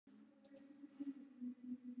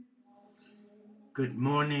Good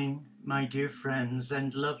morning, my dear friends,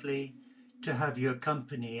 and lovely to have your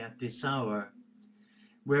company at this hour,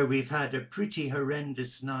 where we've had a pretty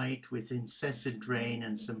horrendous night with incessant rain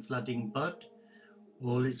and some flooding, but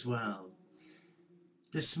all is well.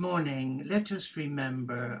 This morning, let us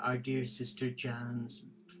remember our dear sister Jan's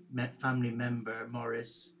family member,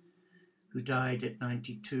 Morris, who died at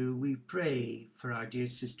 92. We pray for our dear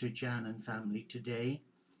sister Jan and family today,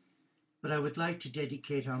 but I would like to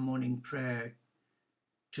dedicate our morning prayer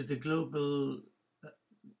to the global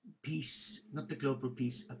peace, not the global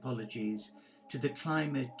peace, apologies, to the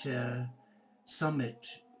climate summit,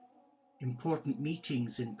 important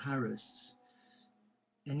meetings in Paris,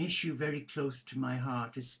 an issue very close to my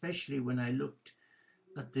heart, especially when I looked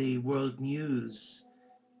at the world news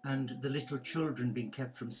and the little children being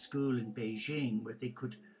kept from school in Beijing, where they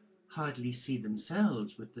could hardly see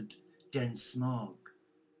themselves with the dense smog.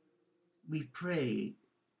 We pray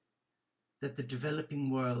that the developing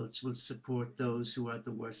worlds will support those who are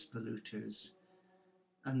the worst polluters,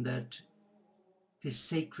 and that this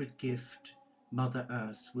sacred gift, Mother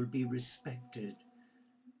Earth, will be respected,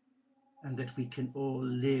 and that we can all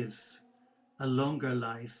live a longer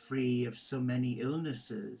life free of so many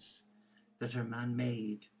illnesses that are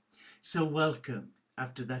man-made. So welcome,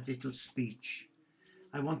 after that little speech.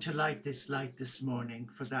 I want to light this light this morning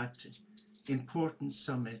for that important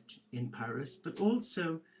summit in Paris, but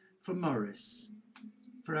also for Morris,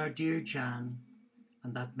 for our dear Jan,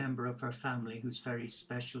 and that member of her family who's very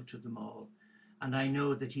special to them all. And I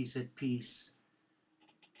know that he's at peace.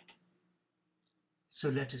 So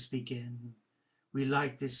let us begin. We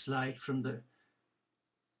light this light from the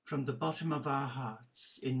bottom of our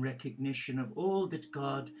hearts in recognition of all that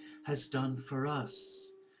God has done for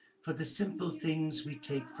us, for the simple things we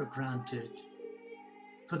take for granted,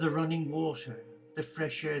 for the running water, the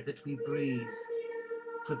fresh air that we breathe,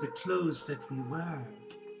 for the clothes that we wear,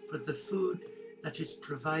 for the food that is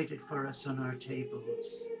provided for us on our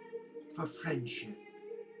tables, for friendship,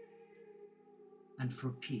 and for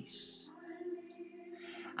peace.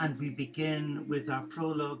 And we begin with our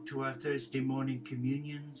prologue to our Thursday morning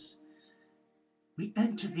communions. We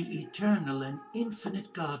enter the eternal and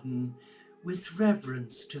infinite garden with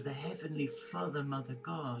reverence to the Heavenly Father, Mother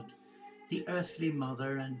God, the earthly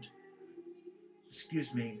mother and,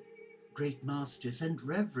 great masters, and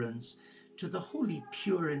reverence to the holy,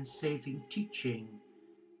 pure and saving teaching,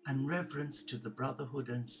 and reverence to the brotherhood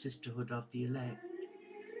and sisterhood of the elect.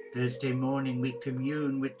 Thursday morning we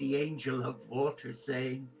commune with the angel of water,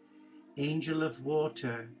 saying, Angel of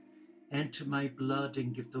water, enter my blood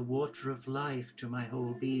and give the water of life to my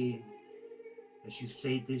whole being. As you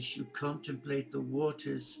say this, you contemplate the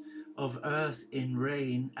waters of earth in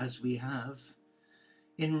rain, as we have,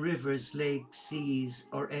 in rivers, lakes, seas,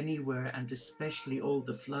 or anywhere, and especially all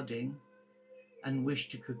the flooding, and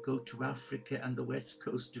wished you could go to Africa and the west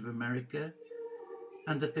coast of America,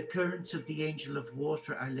 and that the currents of the angel of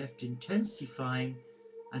water are left intensifying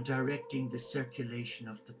and directing the circulation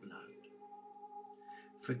of the blood.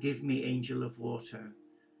 Forgive me, angel of water,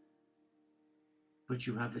 but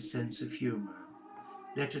you have a sense of humor.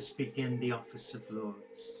 Let us begin the office of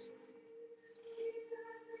Lords.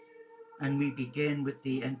 And we begin with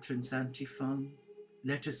the entrance antiphon.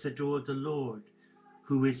 Let us adore the Lord,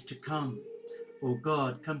 who is to come. O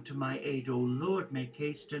God, come to my aid. O Lord, make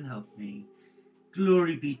haste and help me.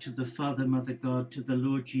 Glory be to the Father, Mother God, to the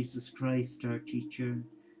Lord Jesus Christ, our teacher,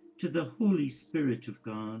 to the Holy Spirit of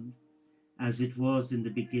God, as it was in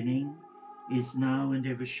the beginning, is now, and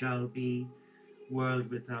ever shall be,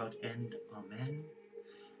 world without end. Amen.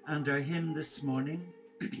 And our hymn this morning,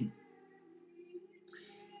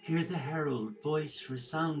 hear the herald voice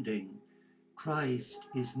resounding, Christ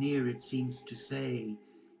is near, it seems to say,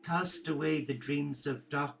 cast away the dreams of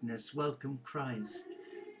darkness, welcome Christ,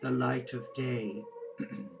 the light of day.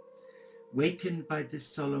 Wakened by this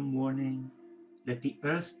solemn warning, let the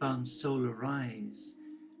earthbound soul arise.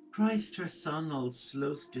 Christ her sun, all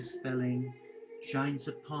sloth dispelling, shines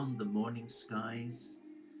upon the morning skies.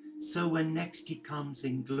 So when next he comes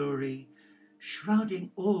in glory, shrouding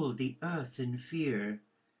all the earth in fear,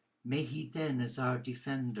 may he then as our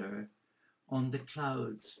defender on the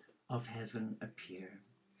clouds of heaven appear.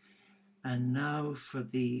 And now for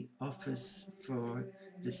the office for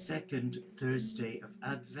the second Thursday of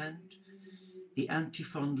Advent, the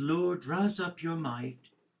antiphon, Lord, rouse up your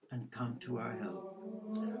might and come to our help.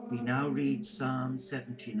 We now read Psalm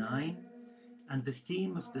 79, and the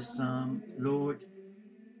theme of the psalm, Lord,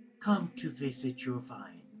 come to visit your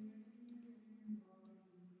vine.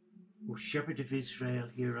 O Shepherd of Israel,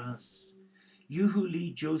 hear us. You who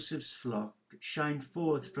lead Joseph's flock, shine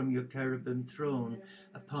forth from your cherubim throne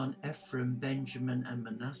upon Ephraim, Benjamin, and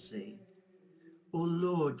Manasseh. O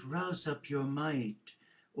Lord, rouse up your might.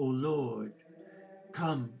 O Lord,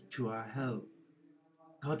 come to our help.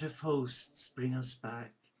 God of hosts, bring us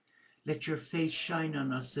back. Let your face shine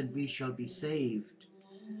on us and we shall be saved.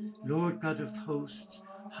 Lord God of hosts,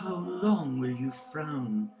 how long will you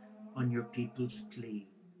frown on your people's plea?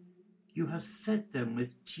 You have fed them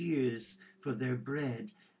with tears for their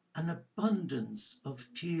bread, an abundance of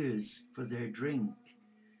tears for their drink.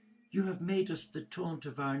 You have made us the taunt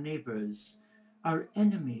of our neighbors. Our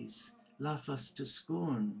enemies laugh us to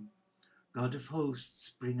scorn. God of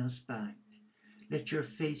hosts, bring us back. Let your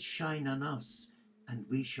face shine on us, and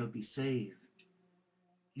we shall be saved.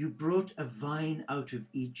 You brought a vine out of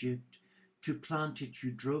Egypt. To plant it,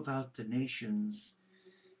 you drove out the nations.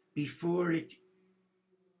 Before it,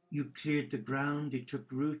 you cleared the ground. It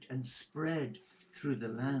took root and spread through the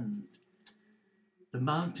land. The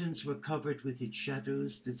mountains were covered with its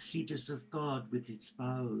shadows, the cedars of God with its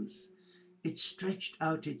boughs. It stretched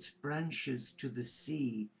out its branches to the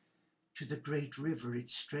sea. To the great river it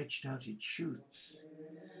stretched out its shoots.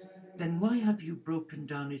 Then why have you broken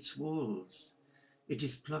down its walls? It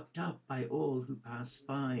is plucked up by all who pass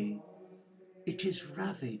by. It is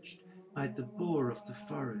ravaged by the boar of the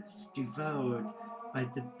forest, devoured by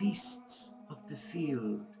the beasts of the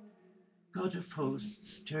field. God of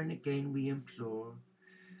hosts, turn again, we implore.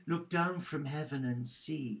 Look down from heaven and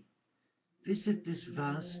see. Visit this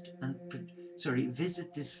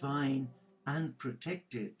visit this vine and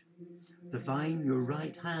protect it. The vine your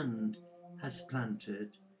right hand has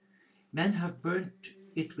planted. Men have burnt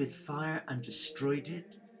it with fire and destroyed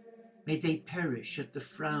it. May they perish at the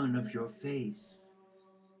frown of your face.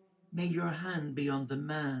 May your hand be on the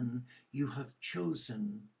man you have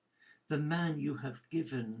chosen, the man you have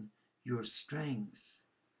given your strength.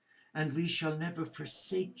 And we shall never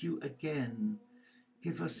forsake you again.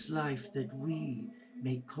 Give us life that we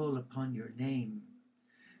may call upon your name.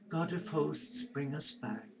 God of hosts, bring us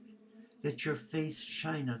back. Let your face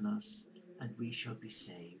shine on us, and we shall be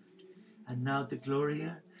saved. And now the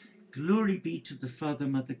Gloria. Glory be to the Father,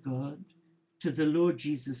 Mother God, to the Lord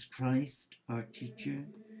Jesus Christ, our teacher,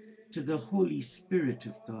 to the Holy Spirit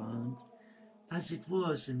of God, as it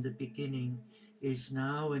was in the beginning, is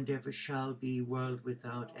now, and ever shall be, world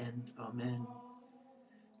without end. Amen.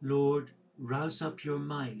 Lord, rouse up your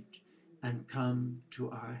might and come to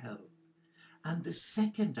our help. And the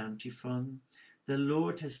second antiphon, the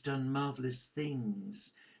Lord has done marvelous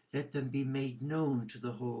things. Let them be made known to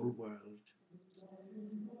the whole world.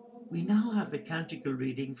 We now have a canticle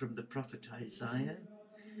reading from the prophet Isaiah,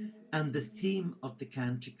 and the theme of the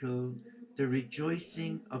canticle, the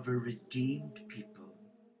rejoicing of a redeemed people.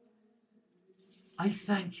 I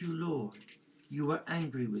thank you, Lord. You were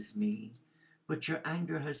angry with me, but your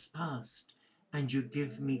anger has passed, and you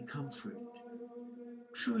give me comfort.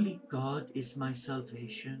 Truly God is my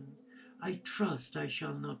salvation. I trust I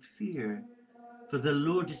shall not fear, for the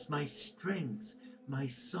Lord is my strength, my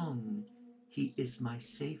song. He is my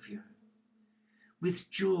Savior.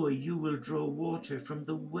 With joy you will draw water from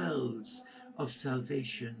the wells of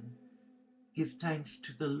salvation. Give thanks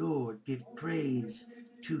to the Lord, give praise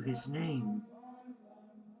to his name.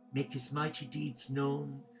 Make his mighty deeds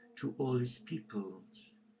known to all his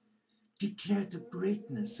peoples. Declare the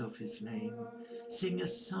greatness of his name. Sing a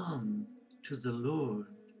psalm to the Lord,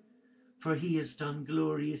 for he has done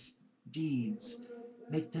glorious deeds.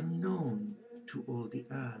 Make them known to all the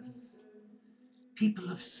earth.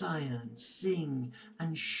 People of Zion, sing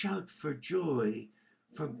and shout for joy,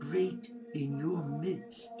 for great in your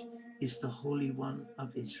midst is the Holy One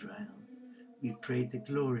of Israel. We pray the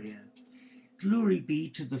Gloria. Glory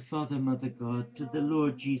be to the Father, Mother God, to the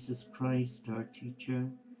Lord Jesus Christ, our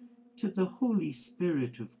teacher, to the Holy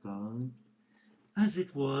Spirit of God, as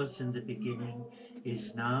it was in the beginning,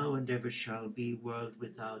 is now, and ever shall be, world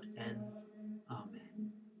without end.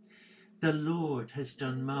 Amen. The Lord has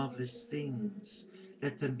done marvelous things.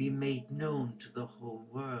 Let them be made known to the whole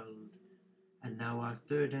world. And now our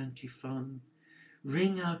third antiphon.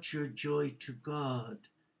 Ring out your joy to God,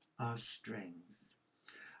 our strength.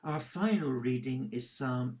 Our final reading is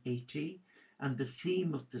Psalm 80, and the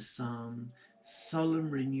theme of the psalm,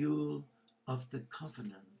 solemn renewal of the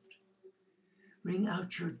covenant. Ring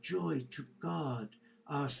out your joy to God,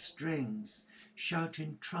 our strength. Shout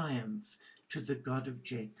in triumph to the God of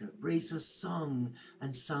Jacob. Raise a song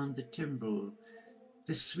and sound the timbrel,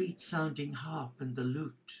 the sweet-sounding harp and the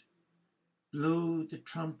lute. Blow the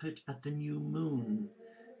trumpet at the new moon,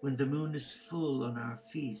 when the moon is full on our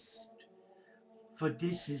feast. For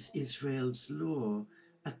this is Israel's law,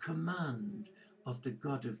 a command of the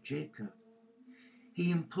God of Jacob. He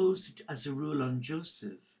imposed it as a rule on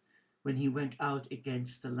Joseph when he went out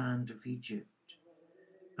against the land of Egypt.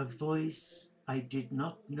 A voice I did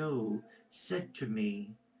not know said to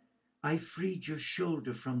me, I freed your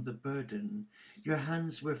shoulder from the burden. Your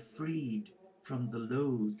hands were freed from the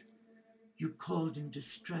load. You called in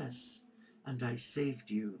distress, and I saved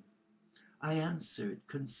you. I answered,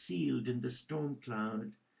 concealed in the storm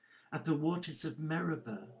cloud. At the waters of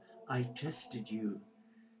Meribah, I tested you.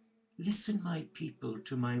 Listen, my people,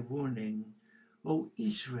 to my warning. O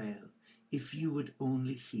Israel, if you would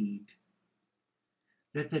only heed.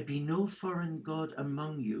 Let there be no foreign god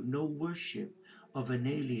among you, no worship of an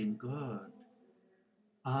alien god.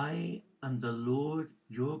 I am the Lord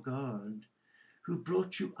your God, who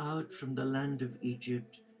brought you out from the land of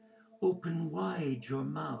Egypt. Open wide your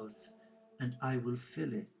mouth, and I will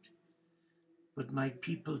fill it. But my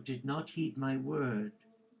people did not heed my word,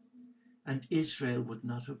 and Israel would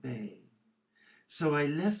not obey. So I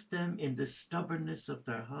left them in the stubbornness of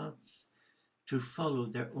their hearts to follow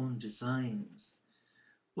their own designs.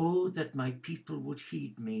 Oh, that my people would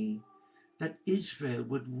heed me, that Israel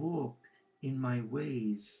would walk in my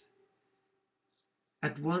ways.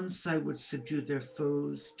 At once I would subdue their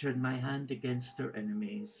foes, turn my hand against their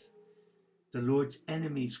enemies. The Lord's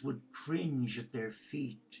enemies would cringe at their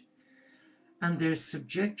feet, and their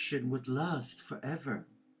subjection would last forever.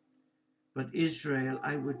 But Israel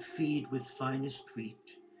I would feed with finest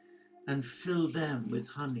wheat, and fill them with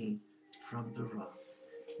honey from the rock.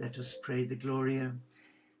 Let us pray the Gloria.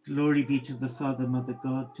 Glory be to the Father, Mother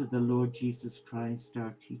God, to the Lord Jesus Christ,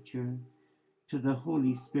 our teacher, to the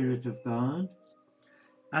Holy Spirit of God,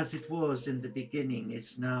 as it was in the beginning,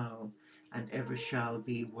 is now, and ever shall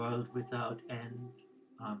be, world without end.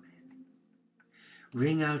 Amen.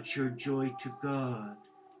 Ring out your joy to God,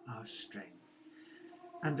 our strength.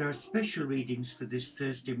 And our special readings for this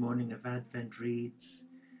Thursday morning of Advent reads,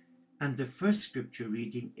 and the first scripture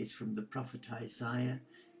reading is from the prophet Isaiah,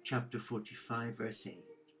 chapter 45, verse 8.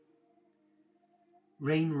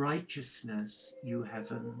 Rain righteousness, you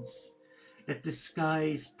heavens, let the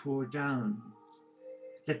skies pour down,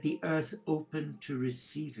 let the earth open to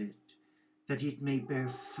receive it, that it may bear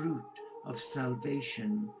fruit of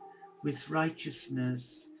salvation, with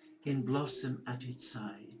righteousness in blossom at its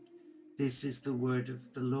side. This is the word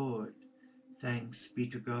of the Lord. Thanks be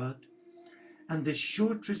to God. And the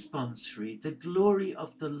short response read, the glory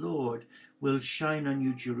of the Lord will shine on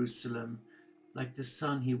you, Jerusalem. Like the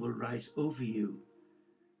sun, he will rise over you.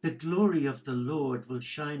 The glory of the Lord will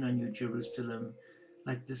shine on you, Jerusalem.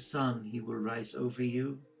 Like the sun, he will rise over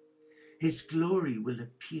you. His glory will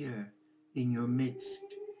appear in your midst.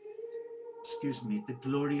 The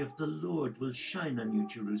glory of the Lord will shine on you,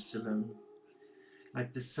 Jerusalem.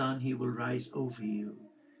 Like the sun, he will rise over you.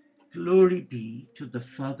 Glory be to the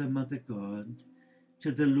Father, Mother God,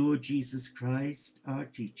 to the Lord Jesus Christ, our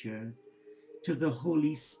teacher, to the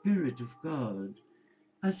Holy Spirit of God,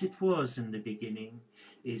 as it was in the beginning,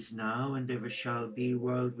 is now, and ever shall be,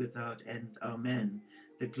 world without end. Amen.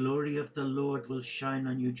 The glory of the Lord will shine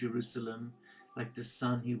on you, Jerusalem. Like the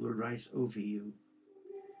sun, he will rise over you.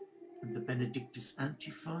 And the Benedictus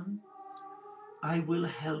Antiphon, I will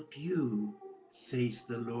help you, says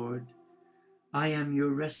the Lord. I am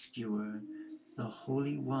your rescuer, the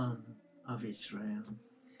Holy One of Israel.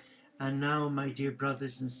 And now, my dear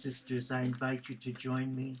brothers and sisters, I invite you to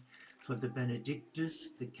join me for the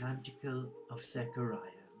Benedictus, the Canticle of Zechariah.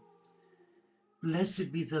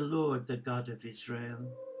 Blessed be the Lord, the God of Israel.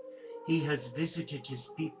 He has visited his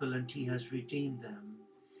people and he has redeemed them.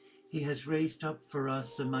 He has raised up for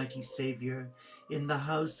us a mighty Saviour in the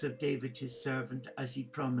house of David his servant, as he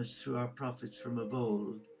promised through our prophets from of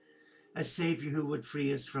old. A Saviour who would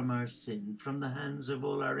free us from our sin, from the hands of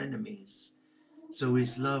all our enemies. So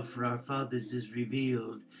his love for our fathers is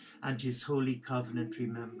revealed, and his holy covenant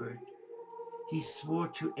remembered. He swore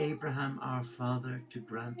to Abraham our father to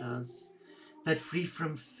grant us, that free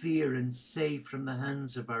from fear and safe from the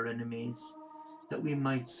hands of our enemies, that we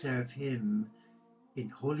might serve him in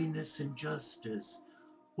holiness and justice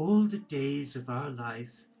all the days of our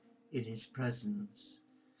life in his presence.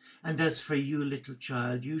 And as for you, little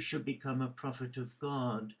child, you shall become a prophet of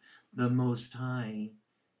God, the Most High.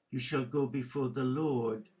 You shall go before the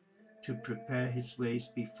Lord to prepare his ways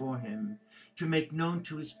before him, to make known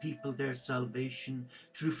to his people their salvation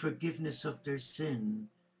through forgiveness of their sin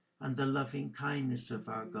and the loving kindness of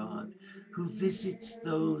our God, who visits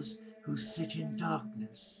those who sit in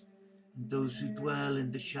darkness and those who dwell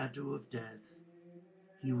in the shadow of death.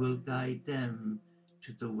 He will guide them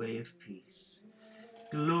to the way of peace.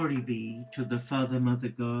 Glory be to the Father, Mother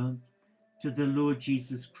God, to the Lord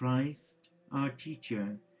Jesus Christ, our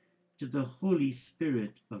teacher, to the Holy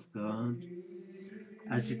Spirit of God,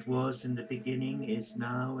 as it was in the beginning, is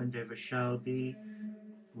now, and ever shall be,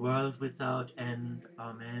 world without end.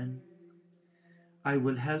 Amen. I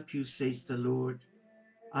will help you, says the Lord.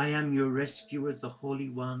 I am your rescuer, the Holy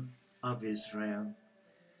One of Israel.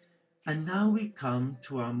 And now we come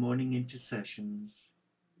to our morning intercessions.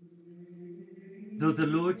 Though the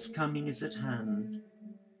Lord's coming is at hand,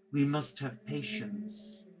 we must have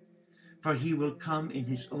patience, for he will come in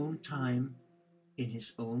his own time, in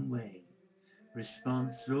his own way.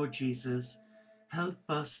 Response: Lord Jesus, help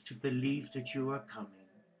us to believe that you are coming.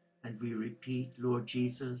 And we repeat, Lord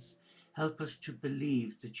Jesus, help us to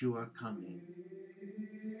believe that you are coming.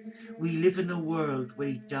 We live in a world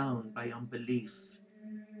weighed down by unbelief.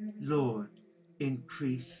 Lord,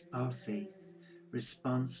 increase our faith.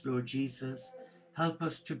 Response: Lord Jesus, help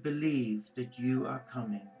us to believe that you are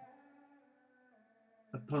coming.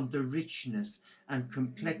 Upon the richness and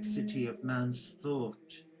complexity of man's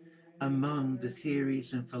thought, among the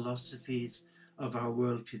theories and philosophies of our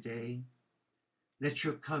world today, let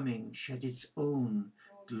your coming shed its own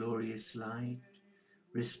glorious light.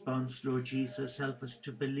 Response: Lord Jesus, help us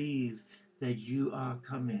to believe that you are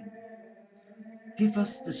coming. Give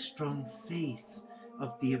us the strong faith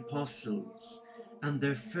of the apostles and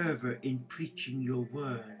their fervor in preaching your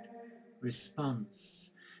word. Response: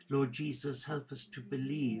 Lord Jesus, help us to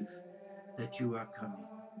believe that you are coming.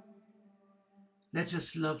 Let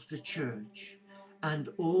us love the church and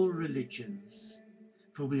all religions,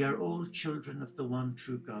 for we are all children of the one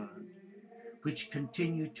true God, which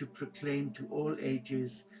continue to proclaim to all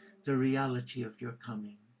ages the reality of your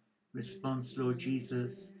coming. Response: Lord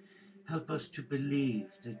Jesus, help us to believe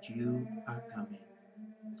that you are coming.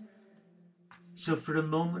 So for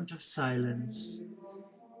a moment of silence,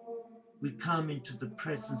 we come into the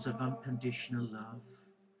presence of unconditional love,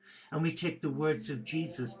 and we take the words of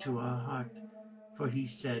Jesus to our heart, for he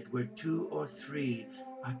said, where two or three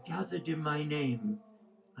are gathered in my name,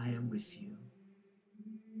 I am with you.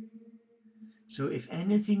 So if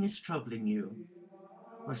anything is troubling you,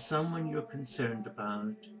 or someone you're concerned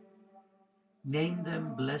about, name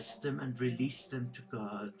them, bless them, and release them to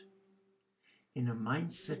God in a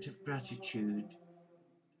mindset of gratitude,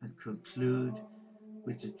 and conclude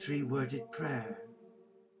with the three-worded prayer: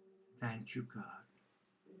 thank you, God.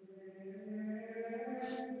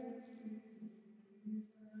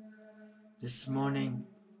 This morning,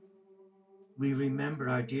 we remember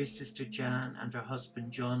our dear sister Jan and her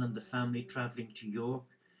husband John and the family travelling to York,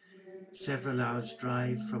 several hours'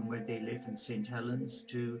 drive from where they live in St. Helens,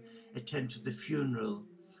 to attend to the funeral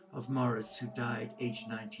of Morris, who died aged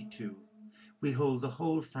 92. We hold the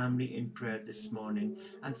whole family in prayer this morning,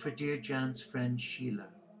 and for dear Jan's friend Sheila.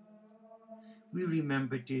 We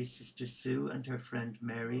remember dear sister Sue and her friend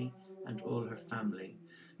Mary and all her family.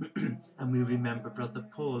 And we remember brother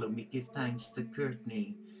Paul, and we give thanks that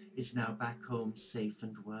Courtney is now back home safe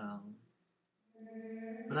and well.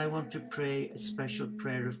 But I want to pray a special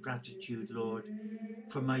prayer of gratitude, Lord,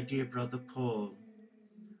 for my dear brother Paul,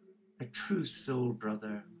 a true soul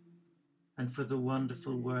brother, and for the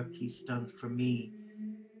wonderful work he's done for me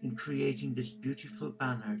in creating this beautiful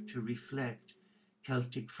banner to reflect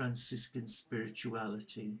Celtic Franciscan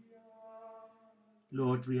spirituality.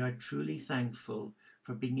 Lord, we are truly thankful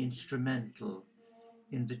for being instrumental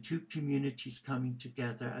in the two communities coming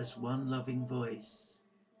together as one loving voice,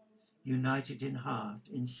 united in heart,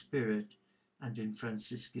 in spirit, and in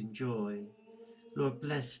Franciscan joy. Lord,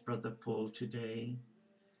 bless Brother Paul today,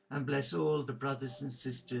 and bless all the brothers and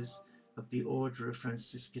sisters of the Order of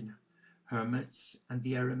Franciscan Hermits and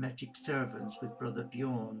the Aromatic Servants with Brother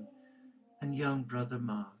Bjorn and young Brother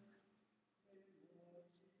Mark.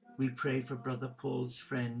 We pray for Brother Paul's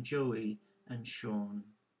friend Joey and Sean.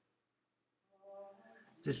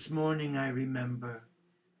 This morning I remember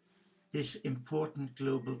this important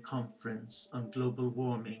global conference on global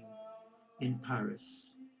warming in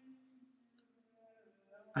Paris.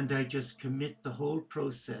 And I just commit the whole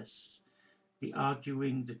process, the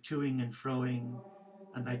arguing, the toing and froing,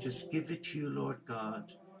 and I just give it to you, Lord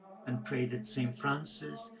God, and pray that St.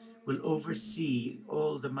 Francis will oversee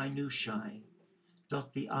all the minutiae,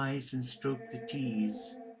 dot the I's and stroke the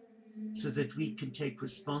T's, so that we can take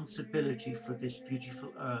responsibility for this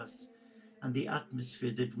beautiful earth and the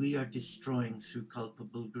atmosphere that we are destroying through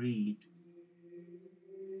culpable greed.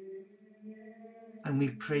 And we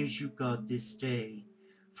praise you, God, this day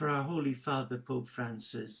for our Holy Father, Pope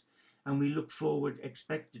Francis, and we look forward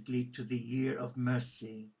expectantly to the year of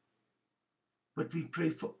mercy. But we pray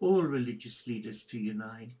for all religious leaders to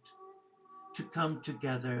unite, to come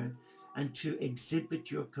together and to exhibit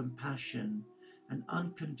your compassion and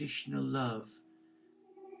unconditional love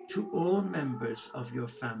to all members of your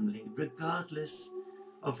family, regardless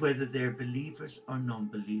of whether they're believers or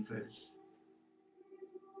non-believers.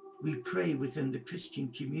 We pray within the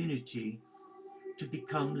Christian community to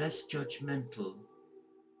become less judgmental,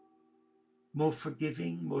 more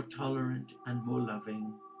forgiving, more tolerant, and more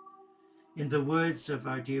loving. In the words of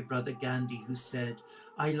our dear brother Gandhi, who said,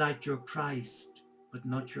 "I like your Christ, but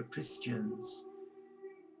not your Christians,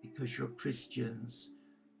 because your Christians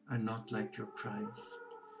are not like your Christ."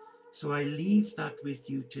 So I leave that with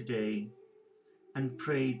you today and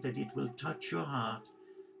pray that it will touch your heart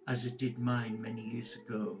as it did mine many years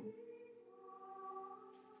ago.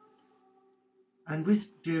 And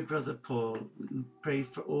with dear brother Paul, we pray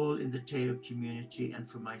for all in the Teo community and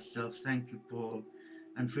for myself. Thank you, Paul.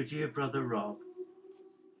 And for dear brother Rob,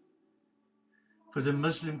 for the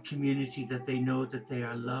Muslim community, that they know that they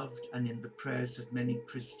are loved and in the prayers of many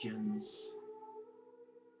Christians.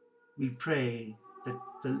 We pray that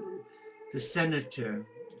the senator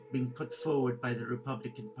being put forward by the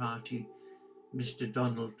Republican Party, Mr.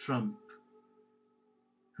 Donald Trump,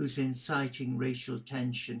 who's inciting racial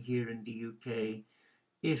tension here in the UK,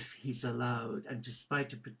 if he's allowed, and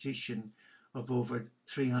despite a petition of over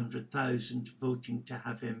 300,000 voting to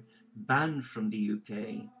have him banned from the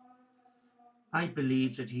UK, I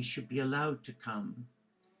believe that he should be allowed to come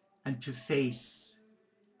and to face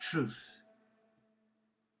truth,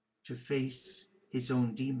 to face his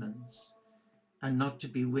own demons, and not to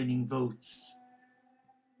be winning votes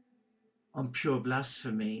on pure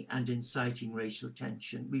blasphemy and inciting racial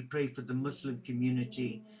tension. We pray for the Muslim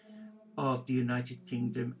community of the United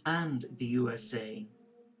Kingdom and the USA.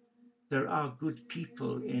 There are good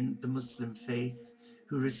people in the Muslim faith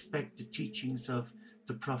who respect the teachings of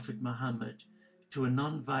the Prophet Muhammad to a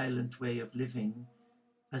non-violent way of living,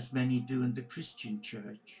 as many do in the Christian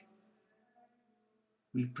church.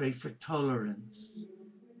 We pray for tolerance,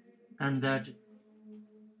 and that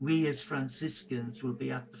we as Franciscans will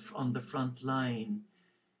be on the front line,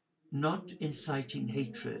 not inciting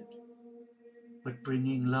hatred, but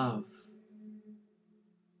bringing love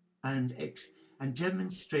and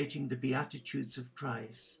demonstrating the Beatitudes of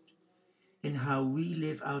Christ in how we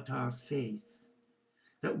live out our faith,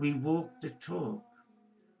 that we walk the talk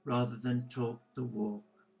rather than talk the walk.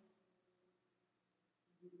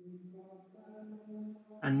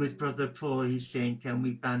 And with Brother Paul, he's saying, can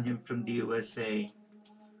we ban him from the USA?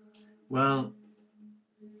 Well,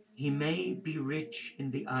 he may be rich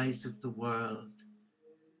in the eyes of the world,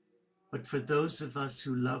 but for those of us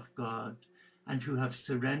who love God and who have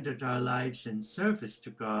surrendered our lives in service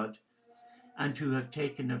to God and who have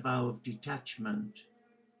taken a vow of detachment,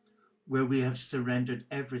 where we have surrendered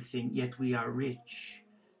everything, yet we are rich,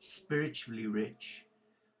 spiritually rich,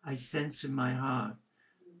 I sense in my heart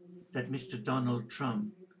that Mr. Donald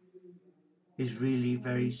Trump is really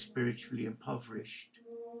very spiritually impoverished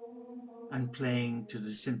and playing to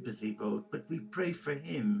the sympathy vote. But we pray for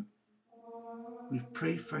him. We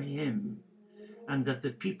pray for him, and that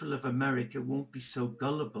the people of America won't be so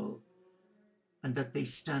gullible, and that they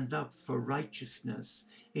stand up for righteousness,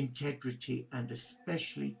 integrity, and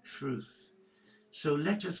especially truth. So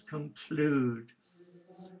let us conclude,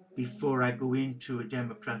 before I go into a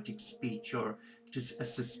democratic speech or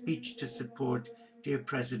as a speech to support dear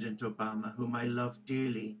President Obama, whom I love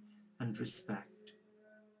dearly and respect.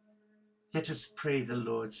 Let us pray the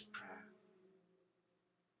Lord's Prayer.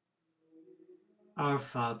 Our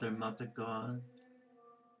Father, Mother God,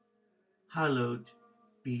 hallowed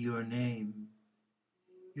be your name.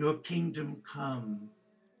 Your kingdom come.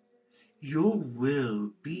 Your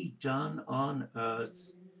will be done on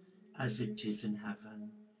earth as it is in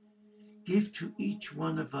heaven. Give to each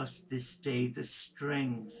one of us this day the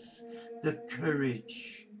strength, the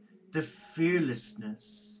courage, the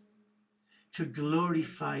fearlessness to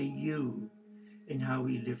glorify you in how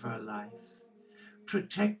we live our life.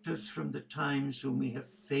 Protect us from the times when we have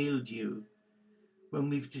failed you, when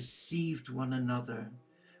we've deceived one another,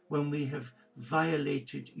 when we have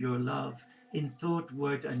violated your love in thought,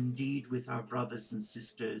 word, and deed with our brothers and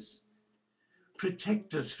sisters.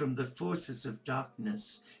 Protect us from the forces of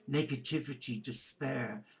darkness, negativity,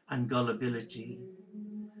 despair, and gullibility.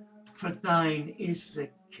 For thine is the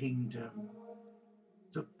kingdom,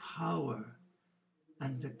 the power,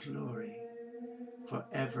 and the glory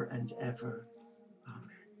forever and ever. Amen.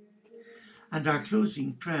 And our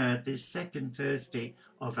closing prayer this second Thursday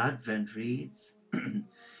of Advent reads,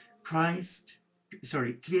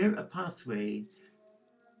 clear a pathway,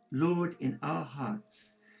 Lord, in our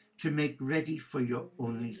hearts, to make ready for your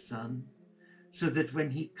only Son, so that when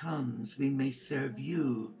he comes, we may serve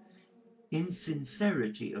you in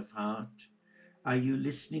sincerity of heart. Are you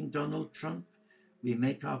listening, Donald Trump? we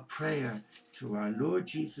make our prayer to our Lord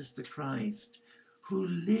Jesus the Christ, who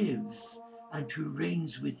lives and who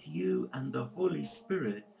reigns with you and the Holy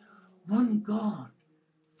Spirit, one God,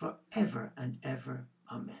 forever and ever.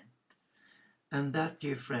 Amen. And that,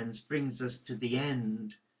 dear friends, brings us to the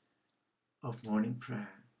end of morning prayer.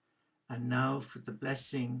 And now for the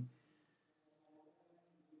blessing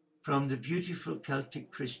from the beautiful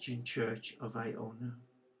Celtic Christian Church of Iona,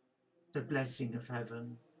 the blessing of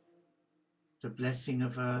heaven, the blessing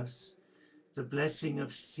of earth, the blessing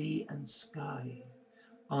of sea and sky,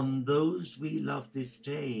 on those we love this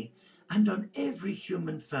day, and on every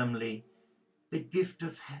human family, the gift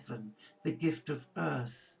of heaven, the gift of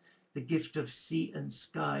earth, the gift of sea and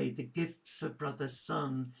sky, the gifts of brother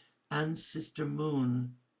sun and sister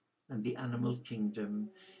moon, and the animal kingdom,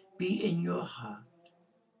 be in your heart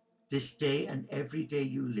this day and every day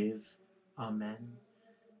you live. Amen.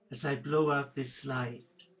 As I blow out this light,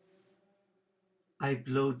 I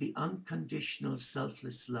blow the unconditional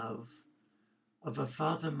selfless love of a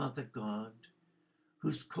Father, Mother, God,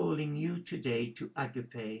 who's calling you today to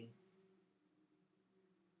agape.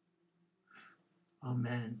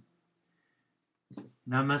 Amen.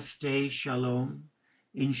 Namaste, Shalom,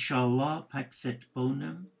 Inshallah, Paxet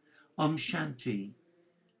Bonum, Om Shanti,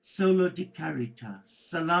 Solo di Caritas,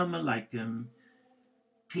 Salam Alaikum,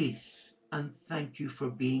 peace, and thank you for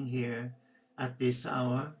being here at this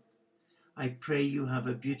hour. I pray you have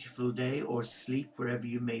a beautiful day or sleep wherever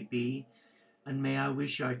you may be, and may I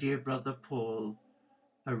wish our dear brother Paul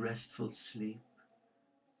a restful sleep.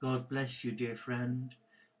 God bless you, dear friend,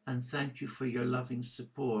 and thank you for your loving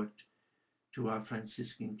support to our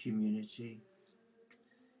Franciscan community.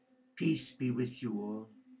 Peace be with you all.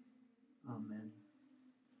 Amen.